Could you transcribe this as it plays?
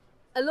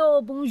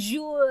Hello,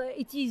 bonjour.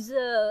 It is.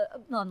 No,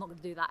 I'm not going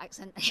to do that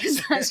accent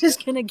because that's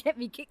just going to get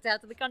me kicked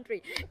out of the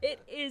country. It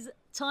is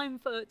time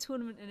for a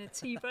tournament and a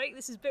tea break.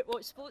 This is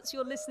Britwatch Sports.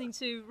 You're listening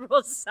to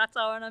Ros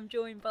Satar, and I'm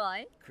joined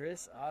by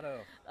Chris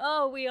Oddo.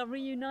 Oh, we are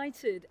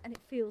reunited, and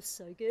it feels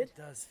so good. It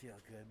does feel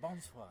good.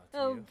 Bonsoir to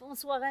Oh, you.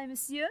 bonsoir,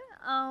 monsieur.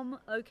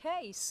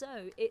 Okay,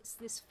 so it's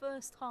this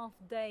first half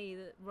day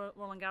that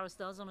Roland Garros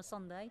does on a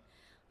Sunday.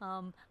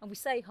 And we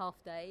say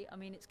half day, I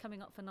mean it's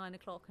coming up for 9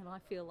 o'clock and I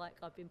feel like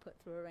I've been put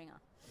through a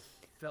ringer.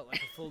 Felt like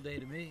a full day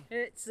to me.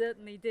 It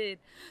certainly did.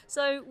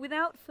 So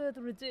without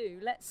further ado,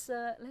 let's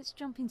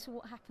jump into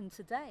what happened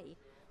today.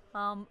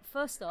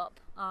 First up,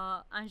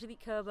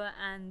 Angelique Kerber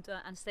and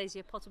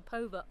Anastasia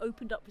Potapova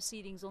opened up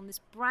proceedings on this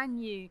brand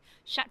new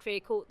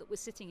Chatrier court that we're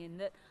sitting in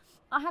that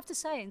I have to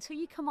say, until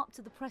you come up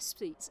to the press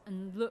seats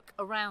and look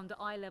around at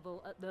eye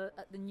level at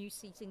the new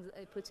seating that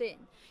they put in,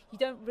 you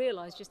don't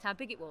realise just how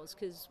big it was,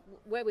 because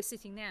where we're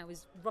sitting now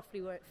is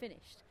roughly where it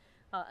finished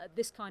at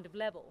this kind of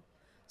level.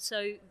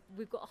 So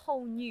we've got a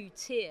whole new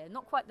tier,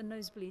 not quite the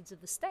nosebleeds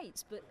of the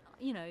States, but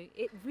you know,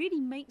 it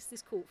really makes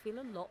this court feel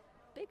a lot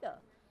bigger.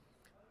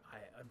 I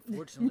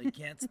unfortunately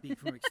can't speak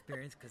from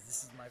experience because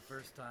this is my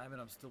first time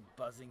and I'm still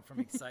buzzing from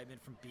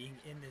excitement from being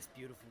in this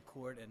beautiful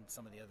court and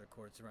some of the other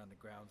courts around the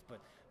grounds. But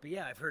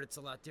yeah, I've heard it's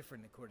a lot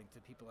different according to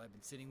people I've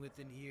been sitting with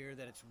in here,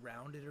 that it's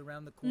rounded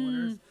around the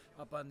corners,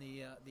 up on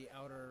the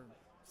outer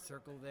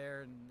circle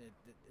there, and it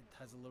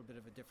has a little bit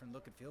of a different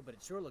look and feel, but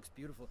it sure looks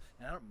beautiful.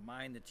 And I don't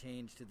mind the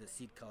change to the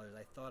seat colors.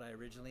 I thought I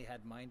originally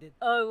had minded,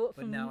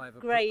 but now I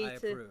approve. I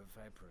approve.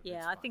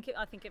 Yeah, I think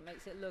it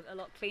makes it look a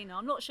lot cleaner.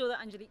 I'm not sure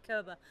that Angelique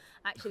Kerber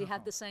actually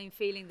had the same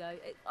feeling though.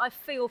 I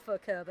feel for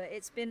Kerber.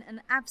 It's been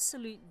an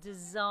absolute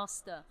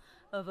disaster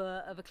of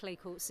a clay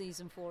court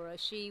season for her.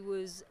 She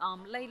was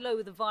laid low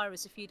with a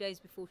virus a few days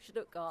before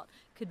Stuttgart.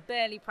 Could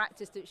barely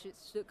practice at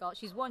Stuttgart.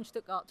 She's won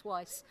Stuttgart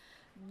twice.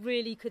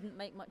 Really couldn't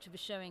make much of a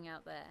showing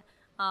out there.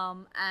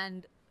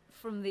 And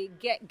from the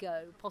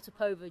get-go,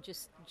 Potapova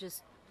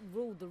just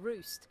ruled the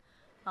roost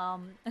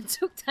and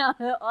took down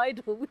her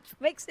idol, which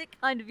makes it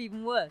kind of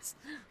even worse,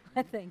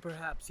 I think.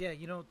 Perhaps, yeah.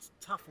 You know, it's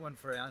a tough one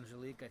for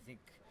Angelique. I think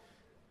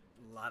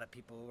a lot of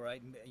people,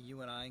 right,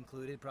 you and I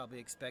included, probably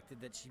expected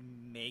that she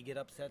may get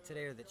upset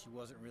today or that she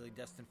wasn't really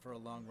destined for a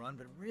long run,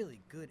 but really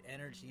good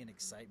energy and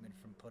excitement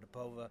from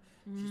Potapova.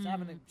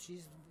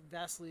 She's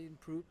vastly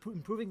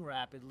improving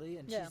rapidly,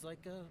 and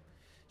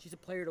she's a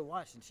player to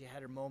watch, and she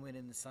had her moment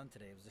in the sun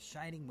today. It was a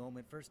shining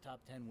moment, first top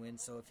 10 win.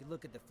 So if you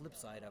look at the flip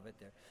side of it,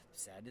 there's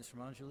sadness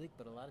from Angelique,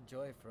 but a lot of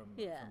joy from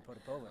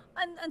Potapova.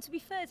 And to be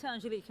fair to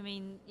Angelique, I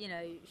mean, you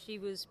know, she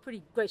was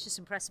pretty gracious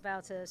and press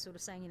about her, sort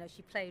of saying, you know,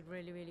 she played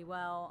really, really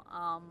well.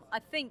 I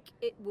think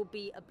it will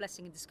be a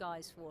blessing in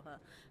disguise for her.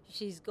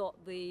 She's got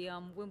the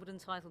Wimbledon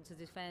title to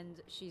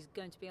defend. She's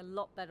going to be a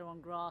lot better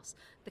on grass.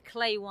 The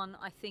clay one,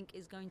 I think,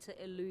 is going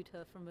to elude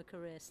her from a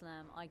career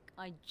slam.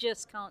 I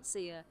just can't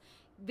see her,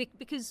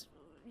 because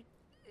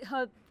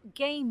her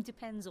game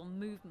depends on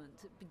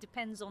movement. It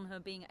depends on her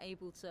being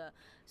able to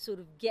sort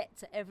of get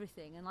to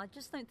everything, and I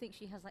just don't think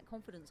she has that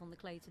confidence on the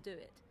clay to do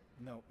it.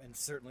 No, and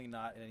certainly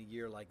not in a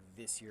year like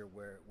this year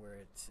where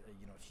it's,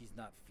 she's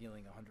not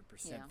feeling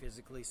 100%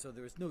 physically, so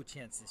there was no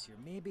chance this year.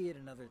 Maybe at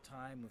another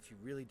time, if she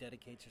really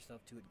dedicates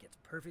herself to it, gets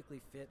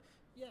perfectly fit,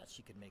 yeah,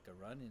 she could make a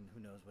run, and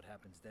who knows what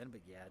happens then.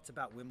 But yeah, it's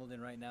about Wimbledon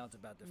right now. It's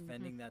about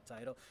defending that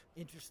title.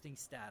 Interesting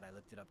stat, I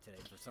looked it up today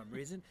for some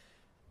reason.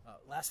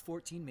 Last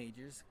 14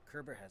 majors,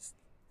 Kerber has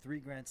 3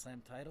 Grand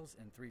Slam titles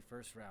and 3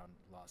 first-round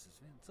losses.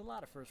 It's a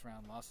lot of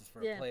first-round losses for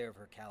a player of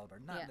her caliber.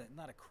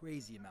 Not a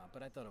crazy amount,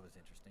 but I thought it was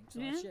interesting, so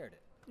I shared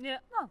it. Yeah.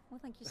 Oh, well,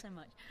 thank you so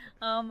much.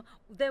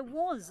 There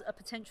was a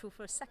potential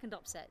for a second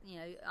upset. You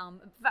know,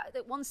 in fact,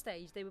 at one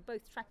stage they were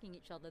both tracking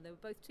each other. They were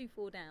both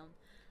 2-4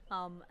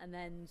 down, and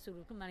then sort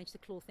of managed to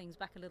claw things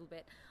back a little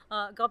bit.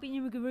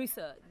 Garbine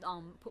Muguruza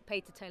put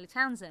paid to Taylor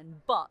Townsend,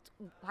 but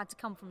had to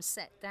come from a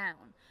set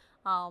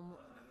down.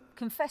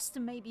 Confessed to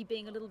maybe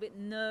being a little bit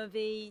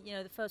nervy. You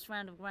know, the first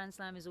round of Grand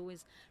Slam is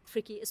always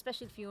tricky,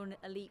 especially if you're an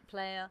elite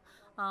player.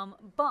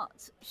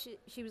 But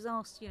she was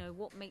asked, you know,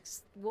 what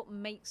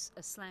makes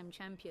a Slam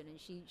champion, and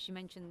she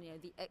mentioned, you know,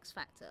 the X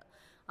factor.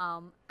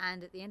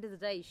 And at the end of the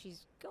day,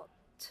 she's got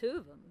 2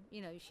 of them.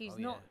 You know, she's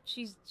not.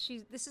 Yeah.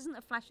 She's. This isn't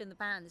a flash in the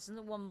pan. This isn't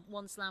a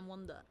one Slam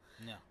wonder.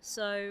 No.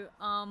 So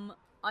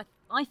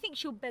I think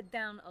she'll bed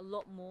down a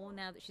lot more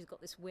now that she's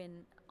got this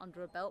win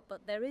under her belt,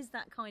 but there is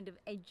that kind of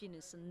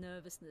edginess and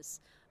nervousness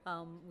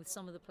with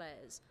some of the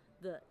players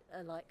that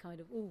are like kind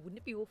of, oh, wouldn't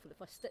it be awful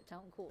if I stepped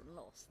out on court and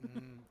lost?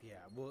 Yeah,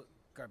 well,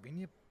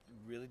 Garbine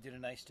really did a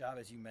nice job,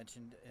 as you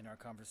mentioned in our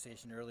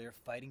conversation earlier,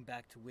 fighting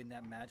back to win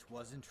that match,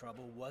 was in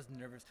trouble, was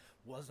nervous,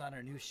 was on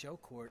our new show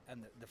court,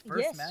 and the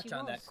first match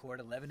on that court,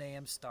 11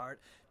 a.m.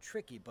 start,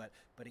 tricky, but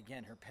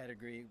again, her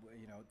pedigree,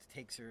 you know,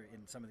 takes her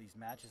in some of these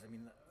matches. I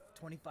mean,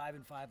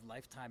 25-5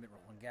 lifetime at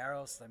Roland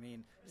Garros. I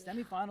mean,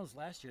 semifinals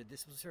last year.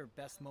 This was her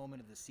best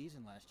moment of the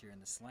season last year in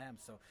the Slam.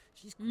 So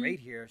she's great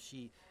here.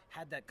 She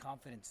had that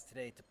confidence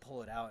today to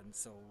pull it out, and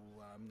so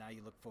now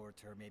you look forward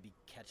to her maybe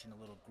catching a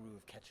little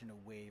groove, catching a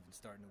wave, and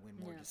starting to win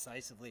more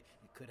decisively.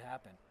 It could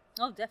happen.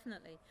 Oh,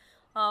 definitely.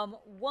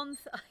 One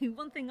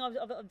thing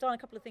I've done a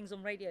couple of things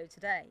on radio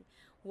today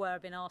where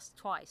I've been asked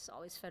twice,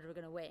 is Federer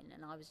going to win?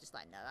 And I was just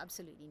like, no,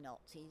 absolutely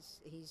not.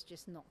 He's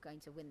just not going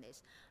to win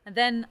this. And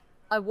then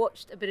I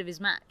watched a bit of his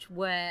match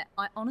where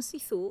I honestly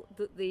thought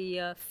that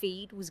the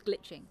feed was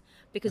glitching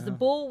because the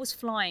ball was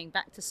flying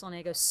back to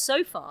Sonego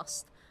so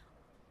fast.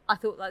 I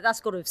thought, like,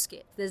 that's got to have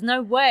skipped. There's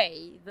no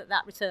way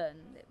that return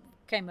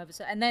came over.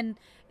 And then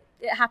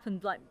it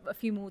happened like a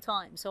few more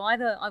times. So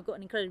either I've got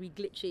an incredibly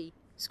glitchy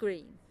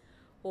screen,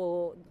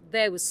 or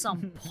there was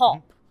some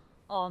pop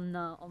on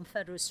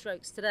Federer's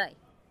strokes today.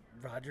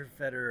 Roger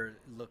Federer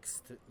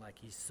looks like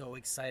he's so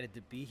excited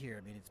to be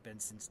here. I mean, it's been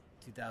since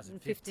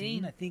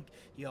 2015. I think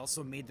he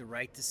also made the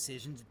right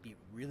decision to be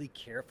really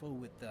careful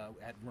with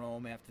at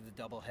Rome after the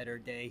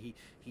doubleheader day.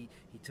 He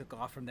took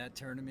off from that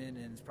tournament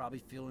and is probably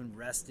feeling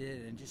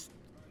rested, and just,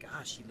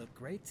 gosh, he looked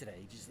great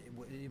today. Just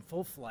in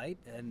full flight.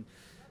 And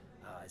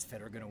is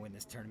Federer going to win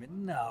this tournament?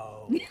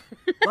 No.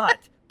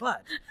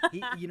 But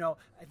he,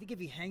 I think if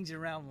he hangs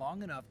around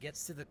long enough,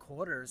 gets to the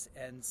quarters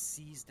and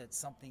sees that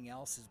something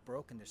else is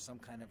broken, there's some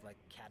kind of like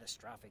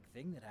catastrophic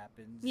thing that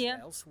happens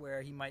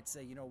elsewhere, he might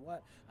say, you know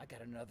what, I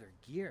got another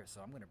gear, so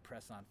I'm going to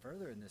press on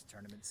further in this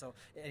tournament. So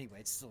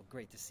anyway, it's still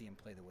great to see him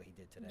play the way he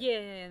did today.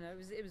 Yeah, no,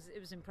 it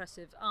was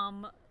impressive.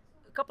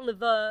 A couple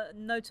of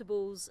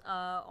notables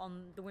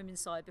on the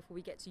women's side before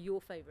we get to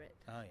your favourite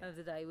of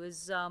the day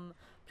was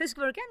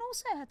Pliskova again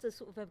also had to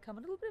sort of overcome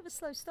a little bit of a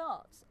slow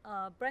start.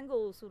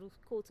 Brengel sort of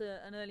caught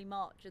an early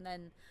march, and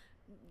then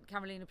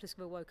Karolina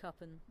Pliskova woke up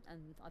and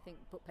I think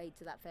put paid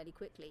to that fairly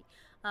quickly.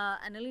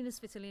 And Alina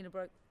Svitolina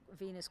broke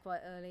Venus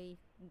quite early,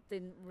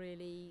 didn't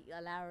really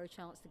allow her a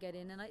chance to get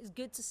in, and it's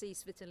good to see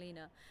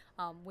Svitolina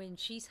when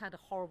she's had a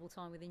horrible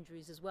time with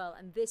injuries as well,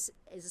 and this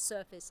is a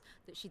surface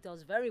that she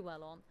does very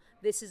well on.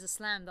 This is a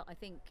slam that I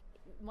think,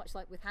 much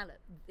like with Halep,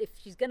 if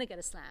she's going to get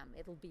a slam,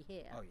 it'll be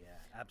here. Oh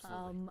yeah,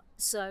 absolutely.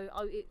 So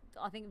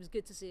I think it was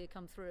good to see her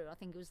come through. I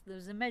think there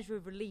was a measure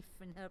of relief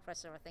in her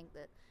presser. I think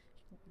that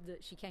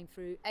she came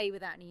through, A,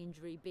 without any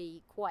injury,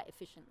 B, quite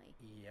efficiently.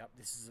 Yep,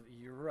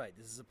 you're right.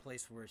 This is a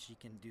place where she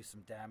can do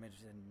some damage,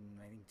 and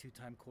I mean,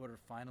 two-time quarter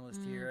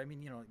finalist here. I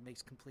mean, it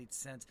makes complete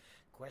sense.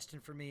 Question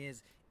for me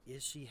is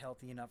she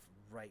healthy enough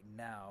right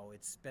now?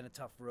 It's been a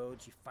tough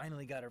road. She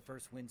finally got her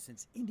first win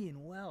since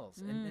Indian Wells,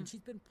 and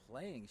she's been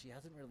playing. She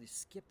hasn't really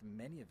skipped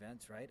many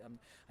events, right?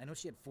 I know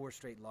she had 4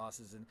 straight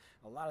losses, and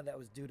a lot of that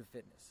was due to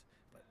fitness.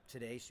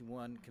 Today she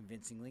won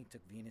convincingly,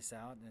 took Venus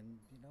out, and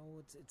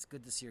it's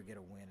good to see her get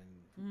a win.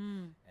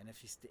 And if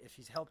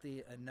she's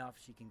healthy enough,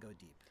 she can go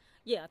deep.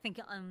 Yeah, I think,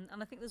 and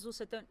I think there's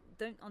also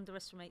don't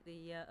underestimate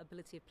the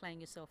ability of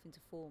playing yourself into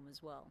form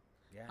as well.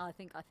 Yeah, I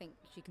think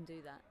she can do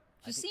that.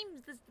 She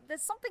seems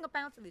there's something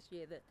about her this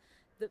year that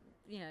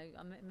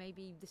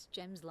maybe this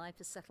Gem's life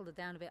has settled her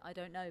down a bit. I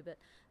don't know, but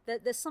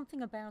there's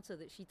something about her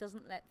that she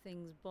doesn't let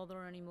things bother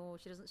her anymore.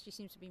 She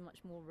seems to be much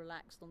more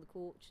relaxed on the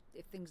court.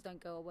 If things don't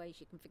go away,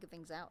 she can figure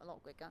things out a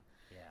lot quicker.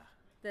 Yeah,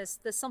 there's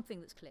something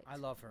that's clicked. I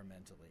love her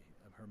mentally.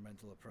 Her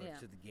mental approach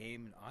to the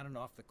game, and on and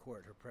off the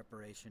court, her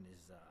preparation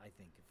is, I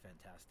think,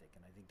 fantastic,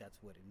 and I think that's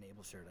what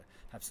enables her to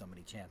have so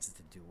many chances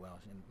to do well.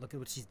 And look at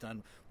what she's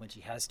done when she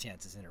has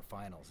chances in her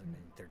finals. I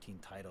mean, 13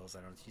 titles.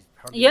 I don't know, she's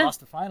hardly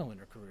lost a final in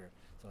her career,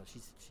 so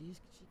she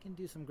can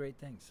do some great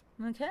things.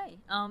 Okay,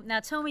 now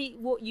tell me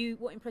what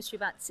impressed you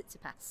about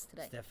Tsitsipas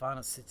today.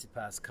 Stefanos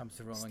Tsitsipas comes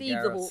to Roland Garros.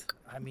 Steve the Hawk.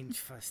 I mean,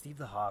 Steve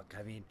the Hawk.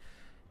 I mean,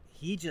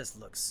 he just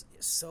looks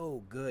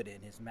so good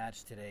in his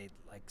match today,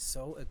 like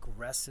so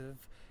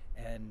aggressive.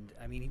 And,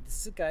 I mean,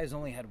 this is a guy who's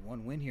only had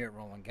 1 win here at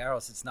Roland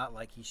Garros. It's not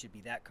like he should be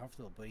that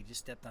comfortable, but he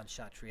just stepped on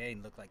Chatrier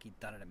and looked like he'd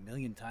done it a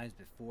million times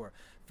before.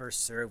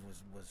 First serve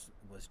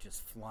was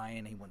just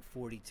flying. He won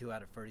 42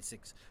 out of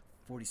 46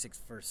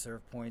 first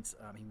serve points.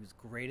 He was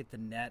great at the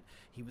net.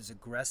 He was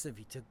aggressive.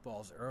 He took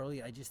balls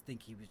early. I just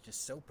think he was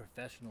just so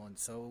professional and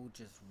so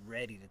just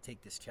ready to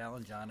take this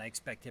challenge on. I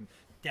expect him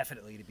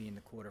definitely to be in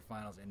the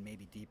quarterfinals and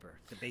maybe deeper,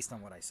 based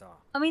on what I saw.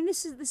 I mean,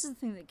 this is the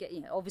thing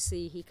that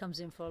obviously he comes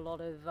in for a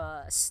lot of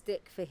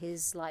stick for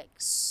his like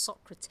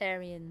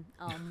Socratarian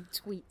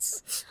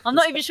tweets. I'm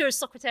not even sure if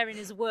Socratarian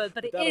is a word,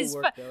 but it is.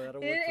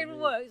 It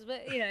works.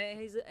 But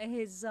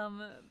his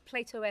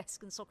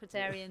Plato-esque and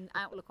Socratarian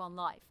outlook on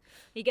life.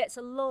 He gets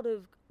a lot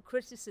of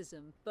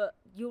criticism, but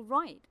you're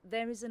right.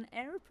 There is an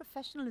air of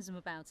professionalism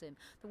about him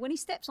that when he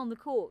steps on the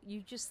court,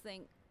 you just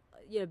think,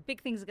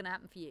 big things are going to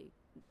happen for you.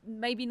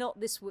 Maybe not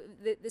this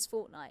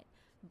fortnight,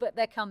 but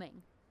they're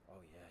coming.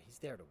 Oh yeah, he's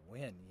there to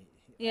win.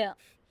 Yeah.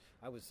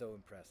 I was so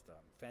impressed.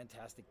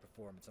 Fantastic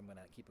performance. I'm going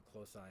to keep a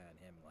close eye on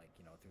him,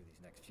 through these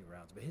next few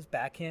rounds. But his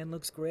backhand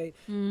looks great.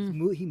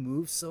 He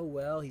moves so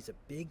well. He's a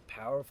big,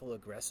 powerful,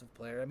 aggressive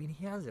player. I mean,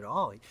 he has it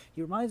all.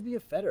 He reminds me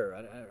of Federer.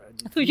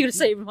 I thought you were going to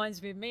say he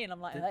reminds me of me, and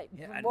I'm like,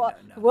 what?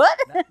 No, what?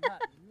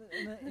 Not,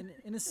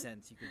 in a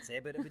sense, you could say.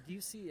 But do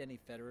you see any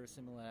Federer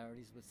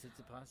similarities with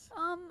Tsitsipas?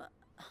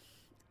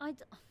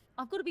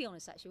 I've got to be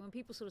honest, actually. When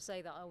people sort of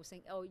say that, I always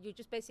think, oh, you're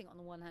just basing it on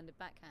the one-handed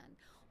backhand.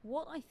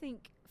 What I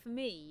think, for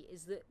me,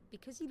 is that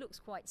because he looks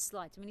quite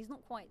slight, I mean, he's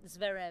not quite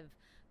Zverev,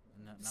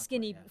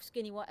 skinny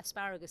white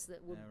asparagus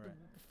that would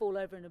fall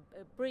over in a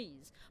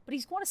breeze, but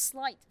he's quite a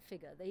slight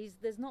figure. He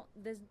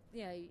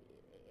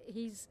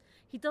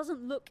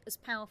doesn't look as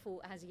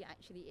powerful as he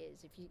actually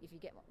is, if you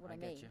get what I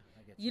mean.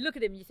 You look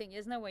at him and you think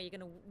there's no way you're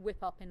going to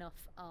whip up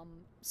enough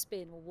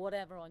spin or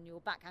whatever on your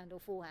backhand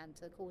or forehand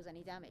to cause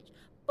any damage.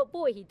 But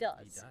boy, he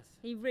does.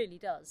 He really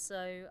does.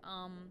 So,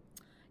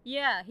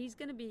 he's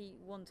going to be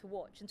one to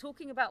watch. And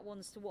talking about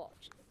ones to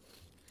watch,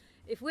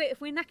 if we're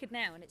knackered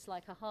now and it's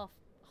like a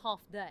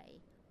half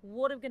day,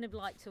 what are we going to be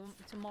like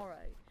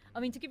tomorrow? I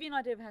mean, to give you an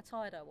idea of how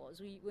tired I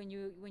was, when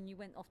you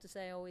went off to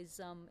say, oh, is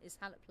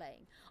Halep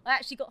playing? I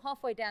actually got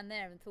halfway down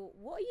there and thought,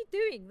 what are you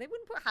doing? They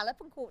wouldn't put Halep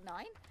on court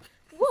 9.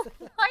 What?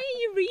 Why are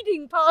you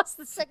reading past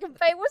the second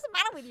page? What's the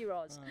matter with you,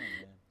 Ros? Oh,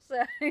 yeah.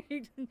 So,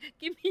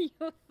 give me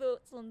your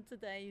thoughts on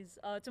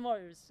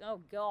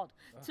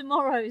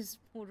tomorrow's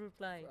order of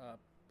play.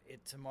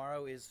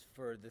 Tomorrow is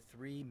for the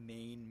three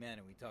main men,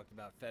 and we talked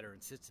about Federer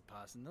and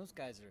Tsitsipas, and those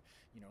guys are,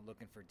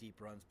 looking for deep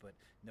runs. But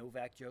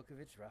Novak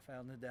Djokovic,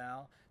 Rafael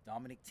Nadal,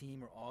 Dominic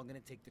Thiem are all going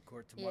to take the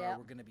court tomorrow. Yeah.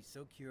 We're going to be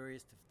so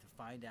curious to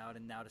find out,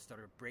 and now to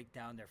start to break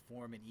down their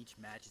form in each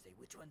match, say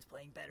which one's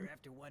playing better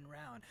after one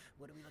round.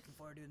 What are we looking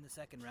forward to in the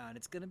second round?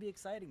 It's going to be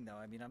exciting, though.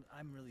 I mean,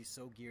 I'm really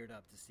so geared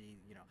up to see,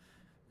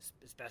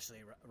 especially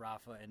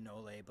Rafa and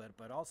Nole,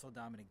 but also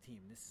Dominic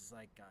Thiem. This is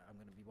like I'm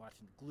going to be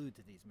glued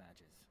to these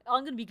matches.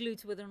 I'm going to be glued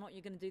to whether or not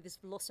you're going to do this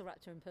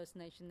Velociraptor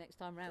impersonation next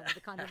time round with the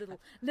kind of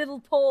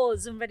little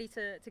paws and ready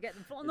to get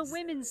them. On the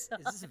women's side.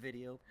 Is this a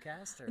video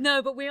cast? Or?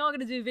 No, but we are going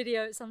to do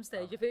video at some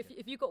stage.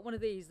 If you've got one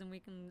of these, then we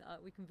can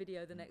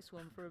video the next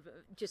one for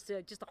just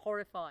to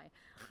horrify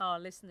our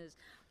listeners.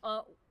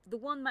 The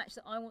one match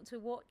that I want to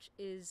watch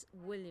is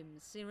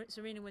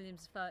Serena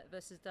Williams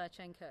versus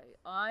Diachenko.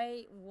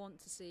 I want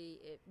to see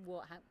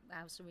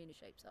how Serena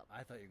shapes up.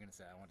 I thought you were going to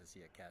say I want to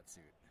see a cat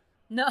suit.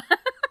 No,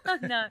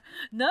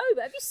 no.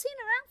 But have you seen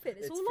her outfit?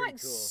 It's all like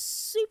cool.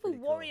 Super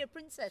warrior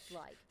princess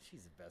like.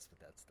 She's the best with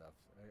that stuff.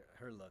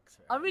 Her looks.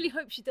 I really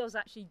hope she does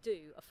actually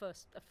do a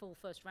full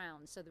first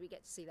round so that we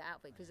get to see that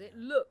outfit because it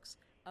looks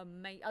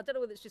amazing. I don't know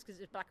whether it's just because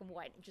it's black and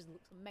white. It just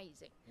looks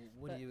amazing.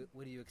 What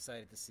are you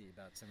excited to see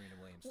about Serena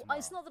Williams? Well,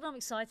 it's not that I'm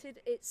excited.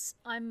 It's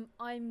I'm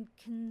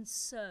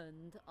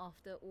concerned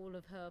after all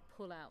of her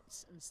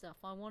pullouts and stuff.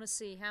 I want to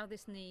see how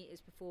this knee is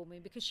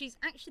performing because she's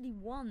actually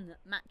won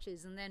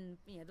matches and then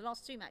the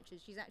last two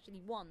matches she's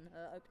actually won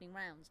her opening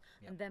rounds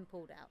and then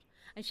pulled out,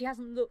 and she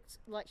hasn't looked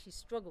like she's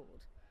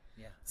struggled.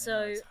 Yeah,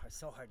 so it's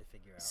so hard to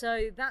figure out.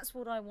 So that's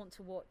what I want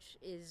to watch.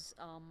 Is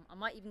I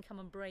might even come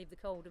and brave the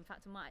cold. In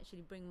fact, I might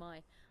actually bring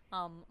my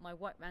my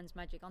white man's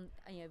magic on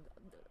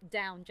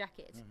down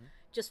jacket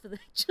just for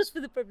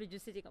the privilege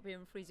of sitting up here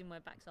and freezing my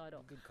backside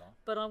off. Good call.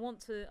 But I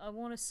want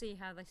to see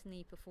how this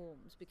knee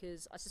performs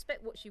because I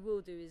suspect what she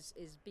will do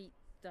is beat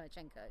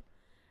Diachenko.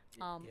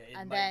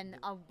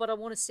 But I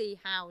want to see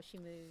how she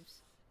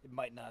moves. It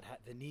might not.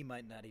 The knee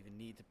might not even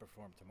need to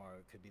perform tomorrow.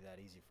 It could be that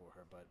easy for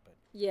her. But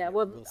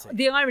we'll see.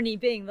 The irony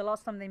being, the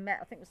last time they met,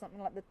 I think it was something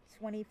like the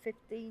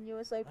 2015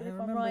 US Open,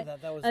 if I'm right.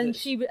 That was and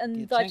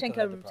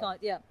Diachenko retired.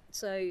 Yeah.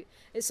 So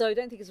I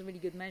don't think it's a really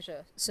good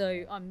measure.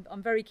 So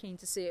I'm very keen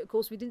to see it. Of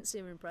course, we didn't see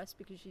her impressed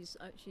because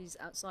she's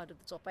outside of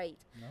the top 8.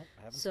 No,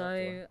 I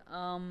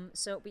haven't.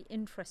 So it'll be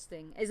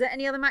interesting. Is there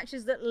any other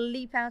matches that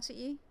leap out at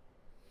you?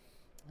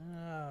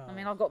 I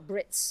mean, I've got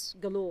Brits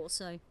galore.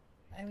 So.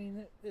 I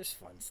mean, there's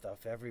fun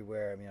stuff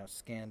everywhere. I mean, I'll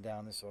scan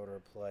down this order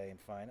of play and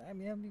find.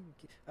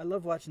 I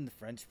love watching the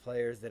French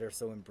players that are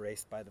so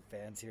embraced by the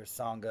fans here.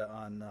 Sangha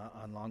on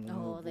Long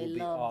will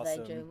be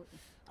awesome.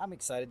 I'm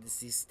excited to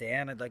see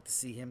Stan. I'd like to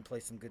see him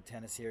play some good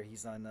tennis here.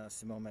 He's on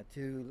Simon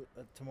Mathieu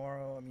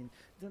tomorrow. I mean,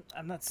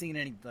 I'm not seeing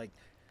any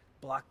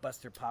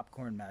blockbuster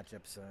popcorn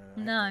matchups.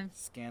 No.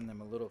 Scan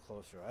them a little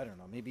closer. I don't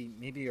know.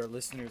 Maybe our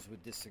listeners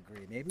would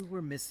disagree. Maybe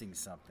we're missing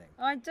something.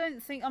 I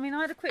don't think. I mean, I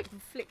had a quick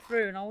flick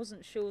through, and I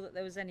wasn't sure that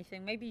there was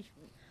anything. Maybe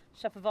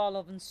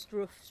Shapovalov and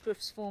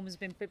Struff's form has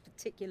been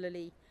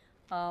particularly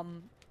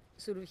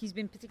he's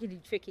been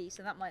particularly tricky,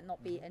 so that might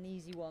not be an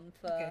easy one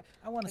for. Okay.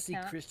 I want to see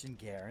Christian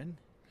Garin.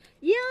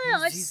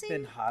 Yeah, he's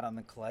been hot on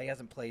the clay.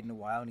 Hasn't played in a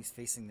while, and he's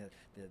facing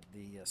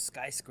the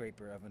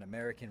skyscraper of an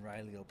American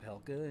Riley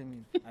Opelka. I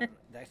mean,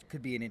 that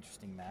could be an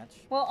interesting match.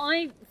 Well,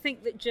 I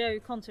think that Jo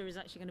Konta is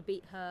actually going to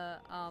beat her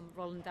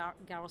Roland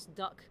Garros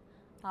duck.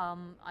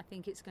 I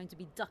think it's going to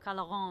be duck à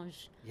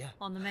l'orange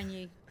on the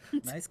menu.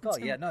 Nice call.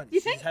 Yeah, no,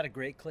 she's had a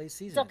great clay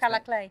season. Duck à la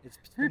clay.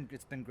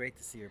 It's been great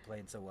to see her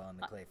playing so well on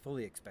the clay.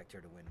 Fully expect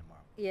her to win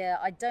tomorrow. Yeah,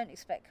 I don't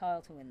expect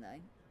Kyle to win though.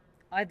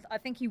 I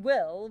think he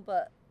will,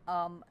 but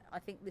I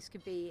think this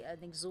could be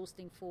an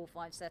exhausting 4-5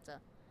 setter.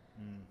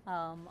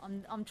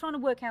 I'm trying to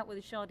work out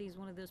whether Chardy is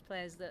one of those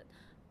players that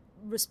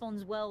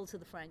responds well to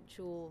the French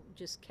or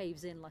just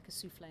caves in like a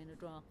souffle in a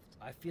draft.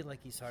 I feel like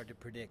he's hard to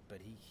predict, but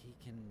he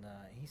can.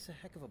 He's a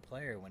heck of a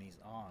player when he's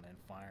on and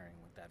firing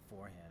with that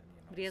forehand.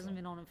 You know, but he hasn't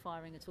been on and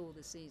firing at all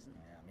this season.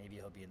 Yeah, maybe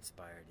he'll be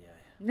inspired.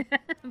 Yeah,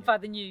 by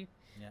the new.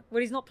 Yeah.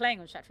 Well, he's not playing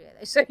on Chatrier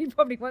though, so he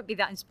probably won't be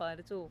that inspired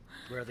at all.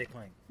 Where are they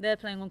playing? They're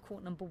playing on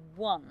court number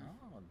 1.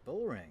 Oh,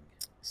 Bullring.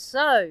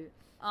 So,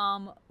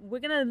 we're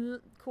going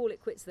to call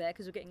it quits there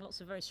because we're getting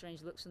lots of very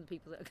strange looks from the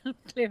people that are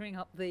clearing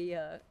up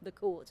the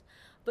court.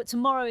 But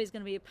tomorrow is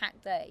going to be a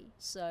packed day,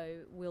 so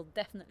we'll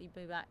definitely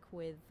be back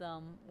with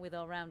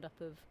our roundup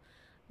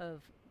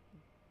of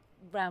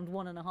round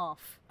 1.5.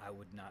 I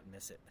would not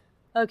miss it.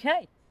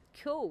 Okay,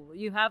 cool.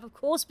 You have, of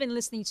course, been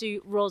listening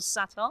to Ros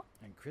Satar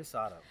and Chris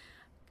Oddo.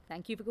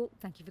 Thank you for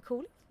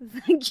calling.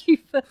 Thank you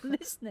for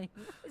listening.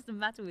 What is the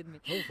matter with me?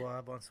 Au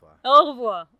revoir, bonsoir. Au revoir.